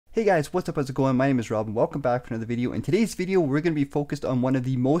Hey guys, what's up, how's it going? My name is Rob and welcome back for another video. In today's video, we're going to be focused on one of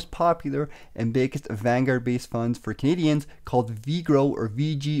the most popular and biggest Vanguard-based funds for Canadians called VGRO or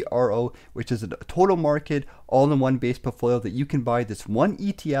VGRO, which is a total market, all-in-one based portfolio that you can buy this one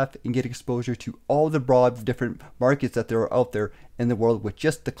ETF and get exposure to all the broad different markets that there are out there in the world with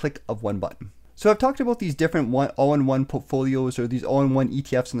just the click of one button. So I've talked about these different all-in-one portfolios or these all-in-one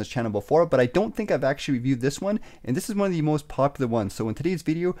ETFs on this channel before, but I don't think I've actually reviewed this one, and this is one of the most popular ones. So in today's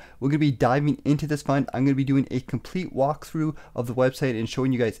video, we're going to be diving into this fund. I'm going to be doing a complete walkthrough of the website and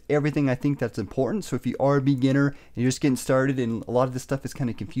showing you guys everything I think that's important. So if you are a beginner and you're just getting started and a lot of this stuff is kind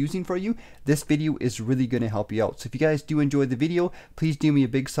of confusing for you, this video is really going to help you out. So if you guys do enjoy the video, please do me a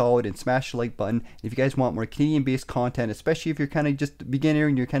big solid and smash the like button. If you guys want more Canadian-based content, especially if you're kind of just a beginner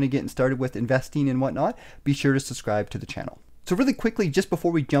and you're kind of getting started with investing and whatnot, be sure to subscribe to the channel. So really quickly, just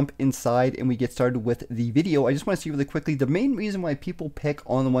before we jump inside and we get started with the video, I just want to see really quickly, the main reason why people pick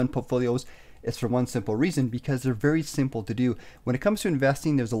all-in-one portfolios is for one simple reason, because they're very simple to do. When it comes to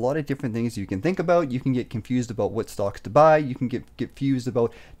investing, there's a lot of different things you can think about. You can get confused about what stocks to buy. You can get confused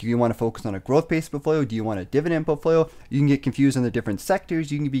about, do you want to focus on a growth-based portfolio? Do you want a dividend portfolio? You can get confused on the different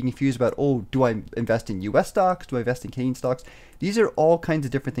sectors. You can be confused about, oh, do I invest in US stocks? Do I invest in Canadian stocks? These are all kinds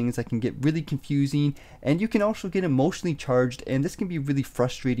of different things that can get really confusing, and you can also get emotionally charged, and this can be really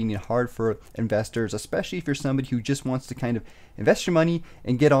frustrating and hard for investors, especially if you're somebody who just wants to kind of invest your money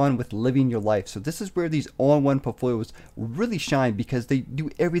and get on with living your life. So this is where these all-in-one portfolios really shine, because they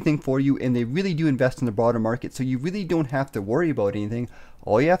do everything for you and they really do invest in the broader market, so you really don't have to worry about anything.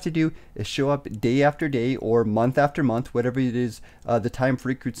 All you have to do is show up day after day or month after month, whatever it is, the time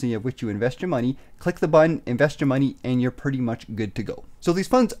frequency of which you invest your money, click the button, invest your money, and you're pretty much good to go. So these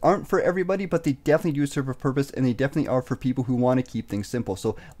funds aren't for everybody, but they definitely do serve a purpose, and they definitely are for people who want to keep things simple.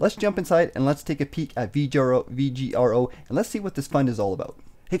 So let's jump inside and let's take a peek at VGRO and let's see what this fund is all about.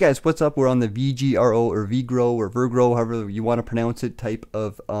 Hey guys, what's up? We're on the VGRO or VGRO or VGRO, however you want to pronounce it, type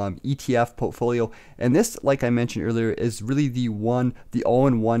of ETF portfolio. And this, like I mentioned earlier, is really the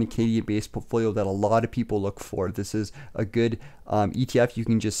all-in-one Canadian-based portfolio that a lot of people look for. This is a good ETF you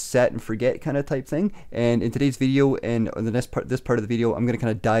can just set and forget kind of type thing. And in today's video and on the next part, this part of the video, I'm going to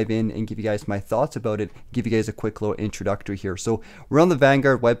kind of dive in and give you guys my thoughts about it, give you guys a quick little introductory here. So we're on the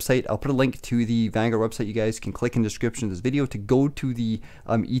Vanguard website. I'll put a link to the Vanguard website. You guys can click in the description of this video to go to the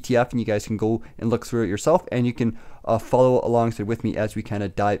ETF, and you guys can go and look through it yourself, and you can follow alongside with me as we kind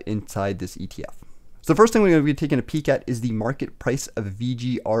of dive inside this ETF. So the first thing we're going to be taking a peek at is the market price of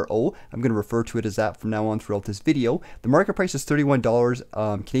VGRO. I'm going to refer to it as that from now on throughout this video. The market price is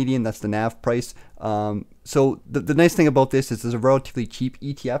 $31 Canadian. That's the NAV price. So the nice thing about this is it's a relatively cheap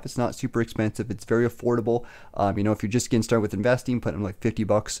ETF. It's not super expensive. It's very affordable. You know, if you're just getting started with investing, putting like 50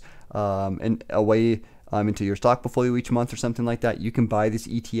 bucks and away into your stock portfolio each month or something like that, you can buy this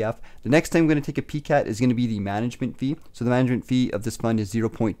ETF. The next thing I'm going to take a peek at is going to be the management fee. So the management fee of this fund is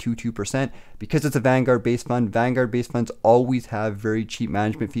 0.22%. Because it's a Vanguard-based fund, Vanguard-based funds always have very cheap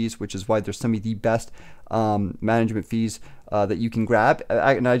management fees, which is why there's some of the best management fees that you can grab.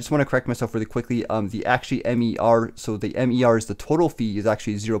 And I just want to correct myself really quickly. The actually MER, so the MER is the total fee, is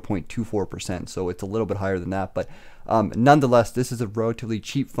actually 0.24%. So it's a little bit higher than that, but nonetheless, this is a relatively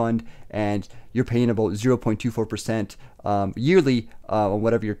cheap fund, and you're paying about 0.24% yearly on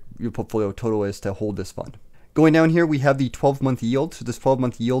whatever your portfolio total is to hold this fund. Going down here, we have the 12-month yield. So this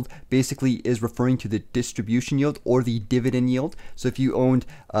 12-month yield basically is referring to the distribution yield or the dividend yield. So if you owned,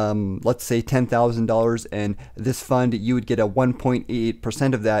 let's say $10,000 and this fund, you would get a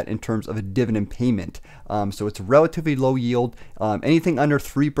 1.88% of that in terms of a dividend payment. So it's a relatively low yield. Anything under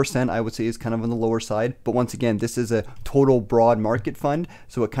 3%, I would say, is kind of on the lower side. But once again, this is a total broad market fund,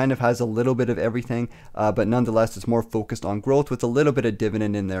 so it kind of has a little bit of everything. But nonetheless, it's more focused on growth with a little bit of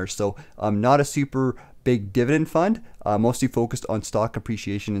dividend in there. So not a super big dividend fund, mostly focused on stock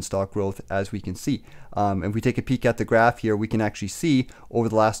appreciation and stock growth, as we can see. If we take a peek at the graph here, we can actually see over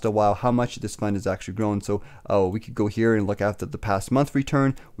the last while how much this fund has actually grown. So we could go here and look at the past month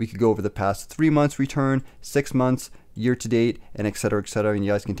return. We could go over the past 3 months return, 6 months, year to date, and et cetera, and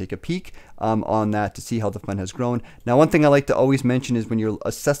you guys can take a peek on that to see how the fund has grown. Now, one thing I like to always mention is when you're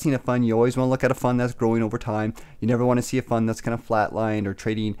assessing a fund, you always want to look at a fund that's growing over time. You never want to see a fund that's kind of flatlined or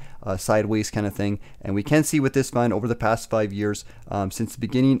trading sideways kind of thing. And we can see with this fund over the past 5 years, since the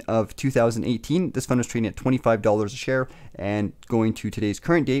beginning of 2018, this fund was trading at $25 a share, and going to today's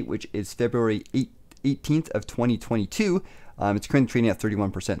current date, which is February 18th of 2022, it's currently trading at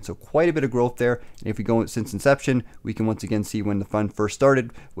 31%, so quite a bit of growth there. And if we go since inception, we can once again see when the fund first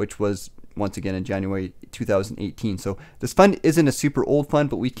started, which was once again in January 2018. So this fund isn't a super old fund,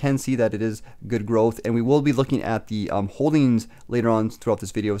 but we can see that it is good growth, and we will be looking at the holdings later on throughout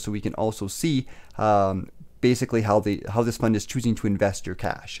this video, so we can also see basically how this fund is choosing to invest your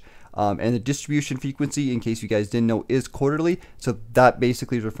cash. And the distribution frequency, in case you guys didn't know, is quarterly. So that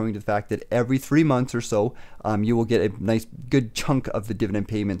basically is referring to the fact that every 3 months or so, you will get a nice good chunk of the dividend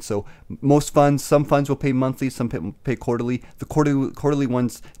payment. So most funds, some funds will pay monthly, some pay quarterly. The quarterly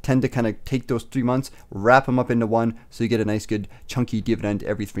ones tend to kind of take those 3 months, wrap them up into one, so you get a nice good chunky dividend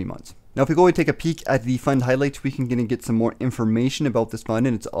every 3 months. Now, if we go and take a peek at the fund highlights, we can get some more information about this fund,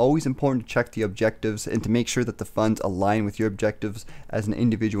 and it's always important to check the objectives and to make sure that the funds align with your objectives as an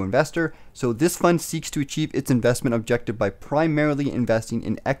individual investor. So this fund seeks to achieve its investment objective by primarily investing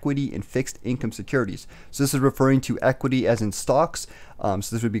in equity and fixed income securities. So this is referring to equity as in stocks. So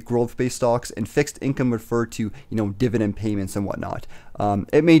this would be growth-based stocks, and fixed income refer to, dividend payments and whatnot.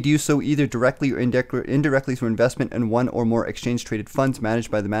 It may do so either directly or indirectly through investment in one or more exchange-traded funds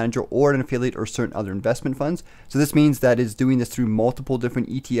managed by the manager or an affiliate or certain other investment funds. So this means that it's doing this through multiple different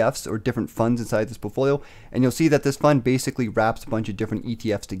ETFs or different funds inside this portfolio. And you'll see that this fund basically wraps a bunch of different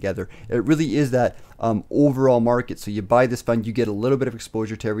ETFs together. It really is that overall market. So you buy this fund, you get a little bit of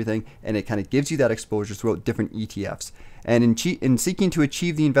exposure to everything, and it kind of gives you that exposure throughout different ETFs. And in seeking to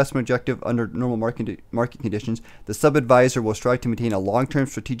achieve the investment objective under normal market conditions, the sub-advisor will strive to maintain a long-term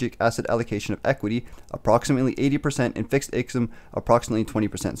strategic asset allocation of equity, approximately 80%, and fixed income, approximately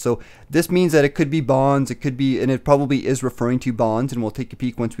 20%. So this means that it could be bonds, it could be, and it probably is referring to bonds, and we'll take a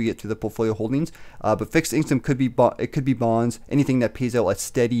peek once we get to the portfolio holdings. But fixed income could be bonds, anything that pays out a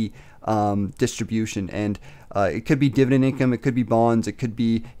steady distribution, and it could be dividend income, it could be bonds, it could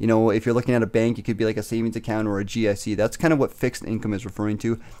be, if you're looking at a bank, it could be like a savings account or a GIC. That's kind of what fixed income is referring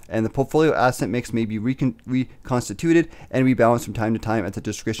to. And the portfolio asset mix may be reconstituted and rebalanced from time to time at the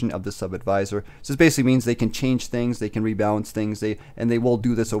discretion of the sub-advisor. So this basically means they can change things, they can rebalance things, and they will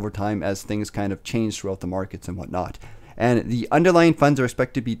do this over time as things kind of change throughout the markets and whatnot. And the underlying funds are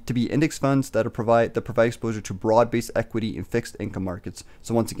expected to be index funds that provide exposure to broad-based equity and fixed income markets.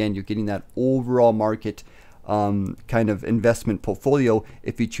 So once again, you're getting that overall market kind of investment portfolio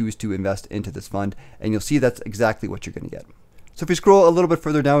if you choose to invest into this fund, and you'll see that's exactly what you're going to get. So if we scroll a little bit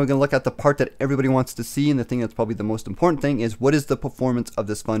further down, we're going to look at the part that everybody wants to see, and the thing that's probably the most important thing is what is the performance of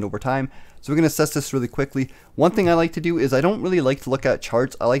this fund over time. So we're going to assess this really quickly. One thing I like to do is I don't really like to look at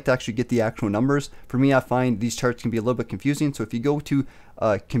charts. I like to actually get the actual numbers. For me, I find these charts can be a little bit confusing. So if you go to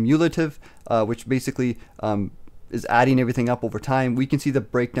cumulative, which basically is adding everything up over time, we can see the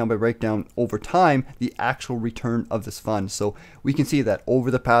breakdown by breakdown over time, the actual return of this fund. So we can see that over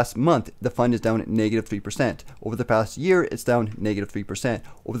the past month, the fund is down at -3%. Over the past year, it's down -3%.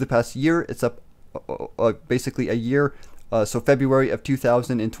 Over the past year, it's up basically a year. So February of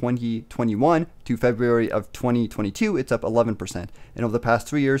 2021 to February of 2022, it's up 11%. And over the past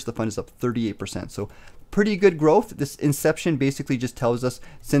 3 years, the fund is up 38%. So pretty good growth. This inception basically just tells us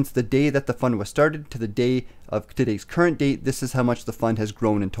since the day that the fund was started to the day of today's current date, this is how much the fund has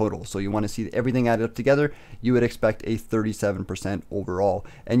grown in total. So you want to see everything added up together, you would expect a 37% overall.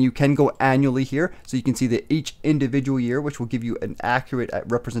 And you can go annually here, so you can see that each individual year, which will give you an accurate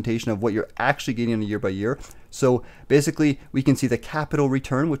representation of what you're actually getting on a year by year. So basically, we can see the capital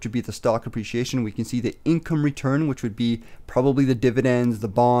return, which would be the stock appreciation. We can see the income return, which would be probably the dividends, the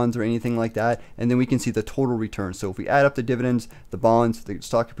bonds, or anything like that. And then we can see the total return. So if we add up the dividends, the bonds, the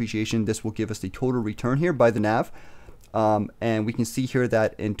stock appreciation, this will give us the total return here by the NAV. And we can see here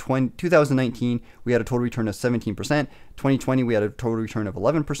that in 2019, we had a total return of 17%. 2020, we had a total return of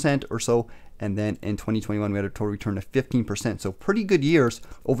 11% or so. And then in 2021, we had a total return of 15%. So pretty good years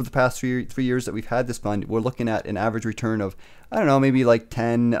over the past three years that we've had this fund. We're looking at an average return of, I don't know, maybe like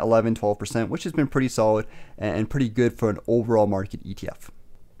 10, 11, 12%, which has been pretty solid and pretty good for an overall market ETF.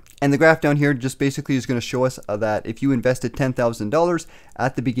 And the graph down here just basically is going to show us that if you invested $10,000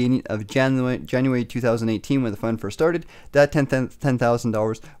 at the beginning of January 2018 when the fund first started, that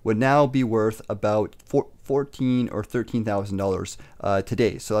 $10,000 would now be worth about $14,000 or $13,000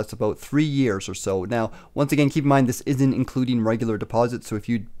 today. So that's about 3 years or so. Now, once again, keep in mind this isn't including regular deposits. So if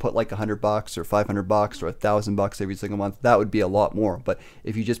you put like $100 or $500 or $1,000 every single month, that would be a lot more. But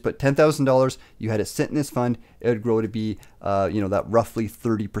if you just put $10,000, you had it sit in this fund, it would grow to be that roughly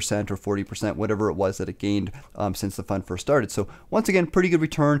 30% or 40%, whatever it was that it gained since the fund first started. So once again, pretty good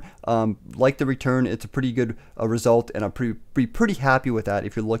return. Like the return, it's a pretty good result, and I'm pretty happy with that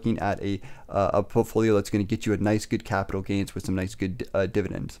if you're looking at a portfolio that's going to get you a nice good capital gains with some nice good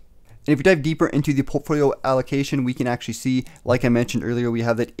dividends. And if we dive deeper into the portfolio allocation, we can actually see, like I mentioned earlier, we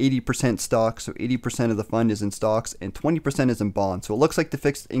have that 80% stocks. So 80% of the fund is in stocks and 20% is in bonds. So it looks like the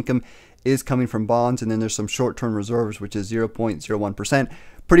fixed income is coming from bonds, and then there's some short-term reserves, which is 0.01%,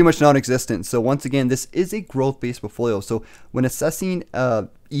 pretty much non-existent. So once again, this is a growth-based portfolio. So when assessing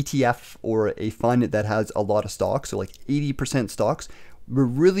ETF or a fund that has a lot of stocks, so like 80% stocks, we're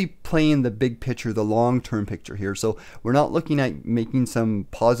really playing the big picture, the long-term picture here. So we're not looking at making some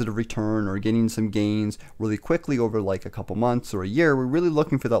positive return or getting some gains really quickly over like a couple months or a year. We're really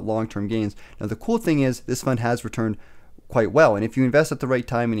looking for that long-term gains. Now the cool thing is this fund has returned quite well, and if you invest at the right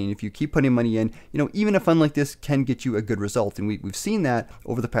time and if you keep putting money in, even a fund like this can get you a good result. And we've seen that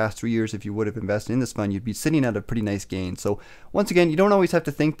over the past 3 years. If you would have invested in this fund, you'd be sitting at a pretty nice gain. So once again, you don't always have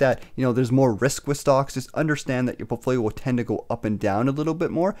to think that there's more risk with stocks. Just understand that your portfolio will tend to go up and down a little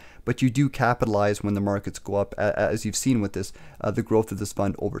bit more, but you do capitalize when the markets go up, as you've seen with this the growth of this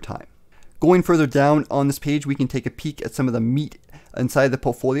fund over time. Going further down on this page, we can take a peek at some of the meat inside the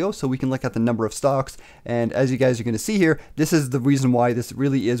portfolio. So we can look at the number of stocks. And as you guys are going to see here, this is the reason why this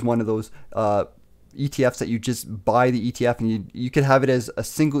really is one of those ETFs that you just buy the ETF and you could have it as a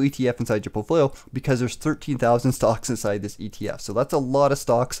single ETF inside your portfolio, because there's 13,000 stocks inside this ETF. So that's a lot of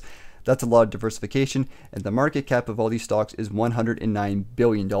stocks. That's a lot of diversification, and the market cap of all these stocks is $109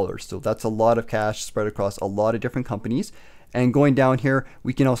 billion. So that's a lot of cash spread across a lot of different companies. And going down here,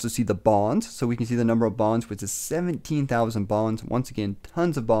 we can also see the bonds. So we can see the number of bonds, which is 17,000 bonds. Once again,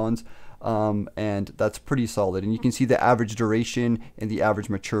 tons of bonds, and that's pretty solid. And you can see the average duration and the average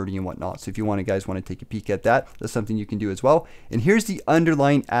maturity and whatnot. So if you guys want to take a peek at that, that's something you can do as well. And here's the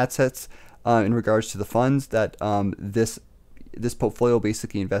underlying assets in regards to the funds that this portfolio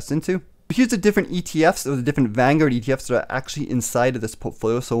basically invests into. Here's the different ETFs, or the different Vanguard ETFs that are actually inside of this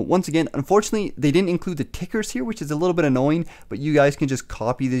portfolio. So once again, unfortunately, they didn't include the tickers here, which is a little bit annoying, but you guys can just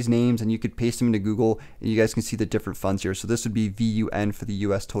copy these names and you could paste them into Google and you guys can see the different funds here. So this would be VUN for the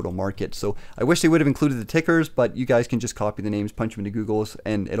US total market. So I wish they would have included the tickers, but you guys can just copy the names, punch them into Google's,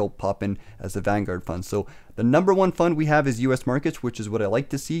 and it'll pop in as the Vanguard fund. So the number one fund we have is US markets, which is what I like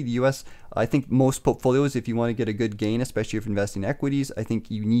to see. The US, I think most portfolios, if you want to get a good gain, especially if you're investing in equities, I think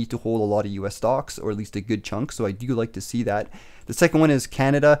you need to hold a lot of US stocks, or at least a good chunk. So I do like to see that. The second one is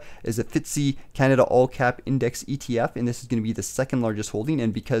Canada, is a FTSE Canada All Cap Index ETF, and this is going to be the second largest holding.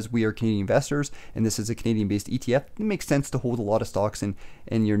 And because we are Canadian investors and this is a Canadian based ETF, it makes sense to hold a lot of stocks in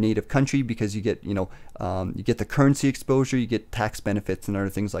your native country, because you get you get the currency exposure, you get tax benefits and other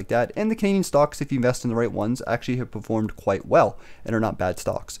things like that. And the Canadian stocks, if you invest in the right ones, actually have performed quite well and are not bad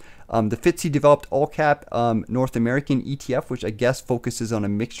stocks. The FTSE Developed All Cap North American ETF, which I guess focuses on a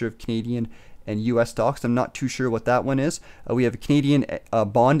mixture of Canadian and US stocks. I'm not too sure what that one is. We have a Canadian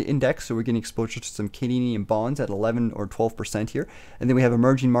bond index, so we're getting exposure to some Canadian bonds at 11 or 12% here. And then we have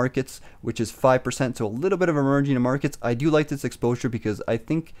emerging markets, which is 5%, so a little bit of emerging markets. I do like this exposure because I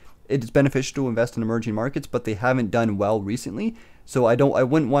think it's beneficial to invest in emerging markets, but they haven't done well recently. So I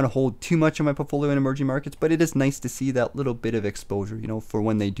wouldn't want to hold too much of my portfolio in emerging markets, but it is nice to see that little bit of exposure, for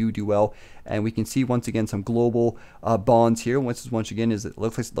when they do well. And we can see once again some global bonds here. Once again, it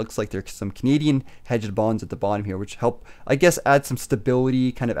looks like there's some Canadian hedged bonds at the bottom here, which help, I guess, add some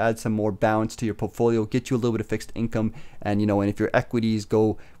stability, kind of add some more balance to your portfolio, get you a little bit of fixed income. And and if your equities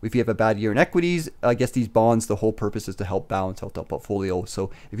if you have a bad year in equities, I guess these bonds, the whole purpose is to help balance out the portfolio. So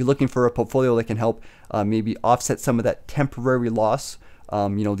if you're looking for a portfolio that can help maybe offset some of that temporary loss,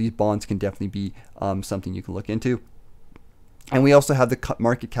 these bonds can definitely be something you can look into. And we also have the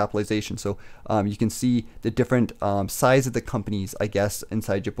market capitalization. So you can see the different size of the companies, I guess,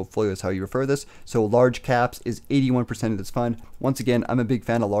 inside your portfolio is how you refer this. So large caps is 81% of this fund. Once again, I'm a big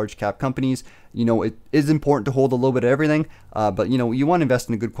fan of large cap companies. It is important to hold a little bit of everything, but you want to invest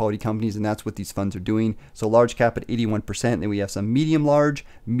in good quality companies, and that's what these funds are doing. So large cap at 81%. Then we have some medium large,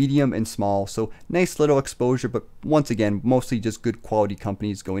 medium, and small. So nice little exposure, but once again, mostly just good quality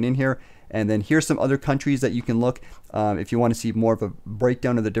companies going in here. And then here's some other countries that you can look if you want to see more of a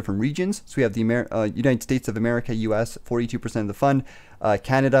breakdown of the different regions. So we have the United States of America, US, 42% of the fund.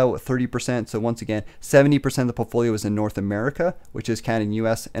 Canada, 30%. So once again, 70% of the portfolio is in North America, which is Canada and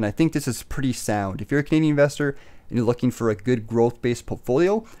US. And I think this is pretty sound. If you're a Canadian investor and you're looking for a good growth-based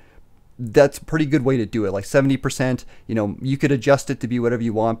portfolio, that's a pretty good way to do it. Like 70%, you could adjust it to be whatever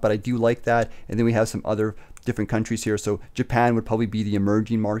you want, but I do like that. And then we have some other different countries here. So Japan would probably be the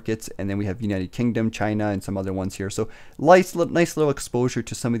emerging markets, and then we have United Kingdom, China, and some other ones here. So nice little exposure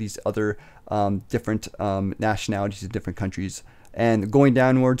to some of these other different nationalities in different countries. And going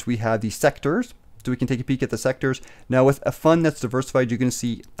downwards, we have the sectors. so we can take a peek at the sectors. Now with a fund that's diversified, you're going to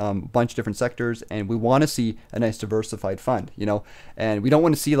see a bunch of different sectors, and we want to see a nice diversified fund, you know, and we don't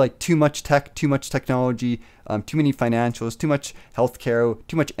want to see like too much tech, too much technology, too many financials, too much healthcare,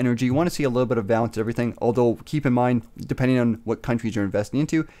 too much energy. You want to see a little bit of balance of everything, although keep in mind, depending on what countries you're investing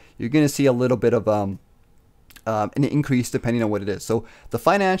into, you're going to see a little bit of an increase depending on what it is. So the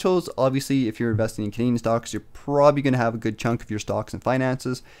financials, obviously, if you're investing in Canadian stocks, you're probably going to have a good chunk of your stocks and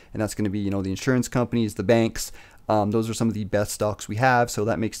finances, and that's going to be, you know, the insurance companies, the banks. Those are some of the best stocks we have, so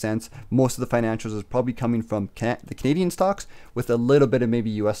that makes sense. Most of the financials is probably coming from the Canadian stocks with a little bit of maybe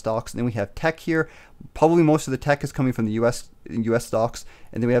US stocks. And then we have tech here. Probably most of the tech is coming from the US stocks.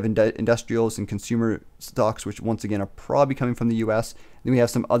 And then we have industrials and consumer stocks, which once again are probably coming from the US. Then we have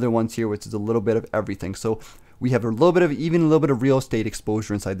some other ones here, which is a little bit of everything. So we have a little bit of real estate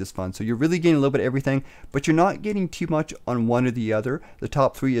exposure inside this fund. So you're really getting a little bit of everything, but you're not getting too much on one or the other. The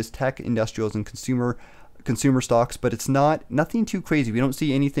top three is tech, industrials, and consumer stocks, but it's nothing too crazy. We don't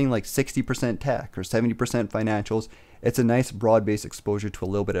see anything like 60% tech or 70% financials. It's a nice broad-based exposure to a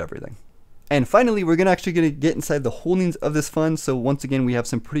little bit of everything. And finally, we're actually going to get inside the holdings of this fund. So once again, we have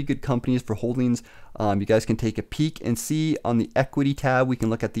some pretty good companies for holdings. You guys can take a peek and see on the equity tab, we can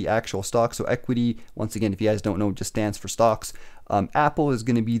look at the actual stocks. So equity, once again, if you guys don't know, just stands for stocks. Apple is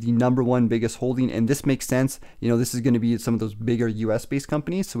going to be the #1 biggest holding, and this makes sense. You know, this is going to be some of those bigger US-based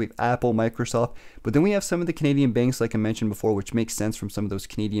companies. So we have Apple, Microsoft, but then we have some of the Canadian banks, like I mentioned before, which makes sense from some of those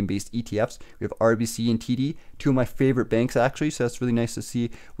Canadian-based ETFs. We have RBC and TD, two of my favorite banks actually, so that's really nice to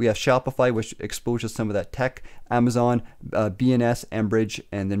see. We have Shopify, which exposes some of that tech, Amazon, BNS, Enbridge,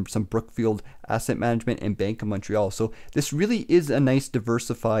 and then some Brookfield Asset Management and Bank of Montreal. So this really is a nice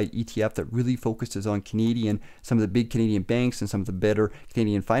diversified ETF that really focuses on some of the big Canadian banks and some of the better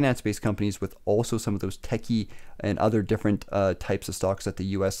Canadian finance-based companies, with also some of those techie and other different types of stocks that the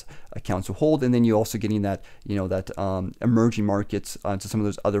U.S. accounts will hold. And then you're also getting that, you know, that emerging markets to some of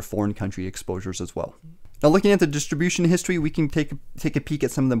those other foreign country exposures as well. Now, looking at the distribution history, we can take a peek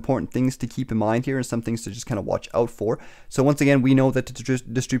at some of the important things to keep in mind here and some things to just kind of watch out for. So once again, we know that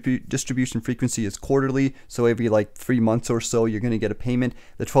the distribution frequency is quarterly. So every like 3 months or so, you're going to get a payment.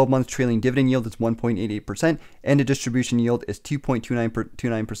 The 12-month trailing dividend yield is 1.88%, and the distribution yield is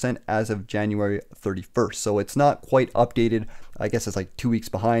 2.29% as of January 31st. So it's not quite updated. I guess it's like 2 weeks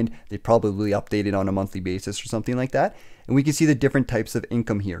behind. They probably update it on a monthly basis or something like that. And we can see the different types of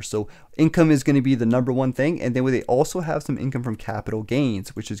income here. So income is going to be the #1 thing. And then they also have some income from capital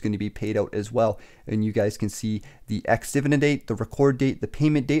gains, which is going to be paid out as well. And you guys can see the ex-dividend date, the record date, the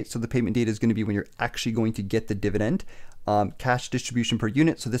payment date. So the payment date is going to be when you're actually going to get the dividend. Cash distribution per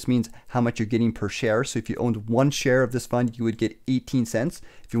unit. So this means how much you're getting per share. So if you owned 1 share of this fund, you would get 18 cents.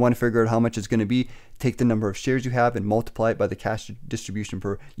 If you want to figure out how much it's going to be, take the number of shares you have and multiply it by the cash distribution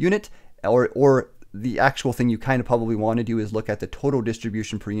per unit, or the actual thing you kind of probably want to do is look at the total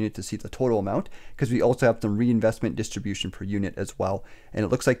distribution per unit to see the total amount, because we also have some reinvestment distribution per unit as well. And it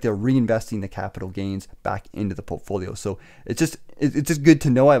looks like they're reinvesting the capital gains back into the portfolio. So it's just good to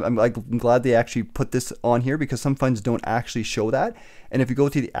know. I'm glad they actually put this on here, because some funds don't actually show that. And if you go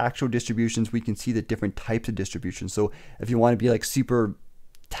to the actual distributions, we can see the different types of distributions. So if you want to be like super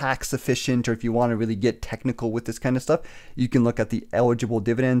tax efficient, or if you want to really get technical with this kind of stuff, you can look at the eligible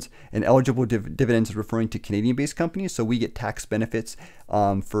dividends. And eligible dividends is referring to Canadian based companies, so we get tax benefits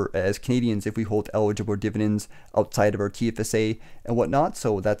as Canadians if we hold eligible dividends outside of our TFSA and whatnot.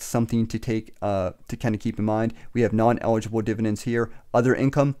 So that's something to take to kind of keep in mind. We have non-eligible dividends here, other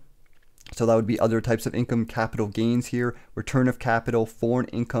income. So that would be other types of income, capital gains here, return of capital, foreign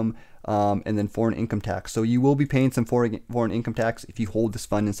income, and then foreign income tax. So you will be paying some foreign income tax if you hold this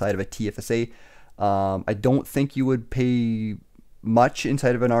fund inside of a TFSA. I don't think you would pay much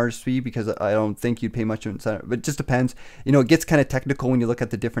inside of an RSP, because I don't think you'd pay much inside, but it just depends. You know, it gets kind of technical when you look at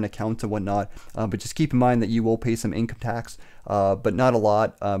the different accounts and whatnot, but just keep in mind that you will pay some income tax, but not a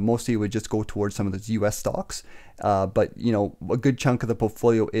lot. Mostly it would just go towards some of those US stocks, but you know, a good chunk of the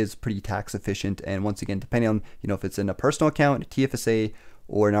portfolio is pretty tax efficient. And once again, depending on, you know, if it's in a personal account, a TFSA,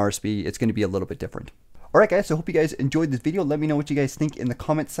 or an RSP, it's going to be a little bit different. Alright guys, so I hope you guys enjoyed this video. Let me know what you guys think in the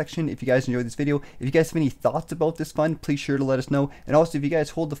comments section if you guys enjoyed this video. If you guys have any thoughts about this fund, please sure to let us know. And also, if you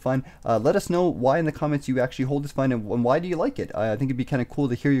guys hold the fund, let us know why in the comments you actually hold this fund, and why do you like it. I think it'd be kind of cool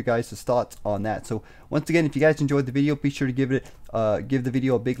to hear your guys' thoughts on that. So once again, if you guys enjoyed the video, be sure to give the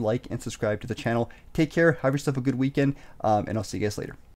video a big like and subscribe to the channel. Take care, have yourself a good weekend, and I'll see you guys later.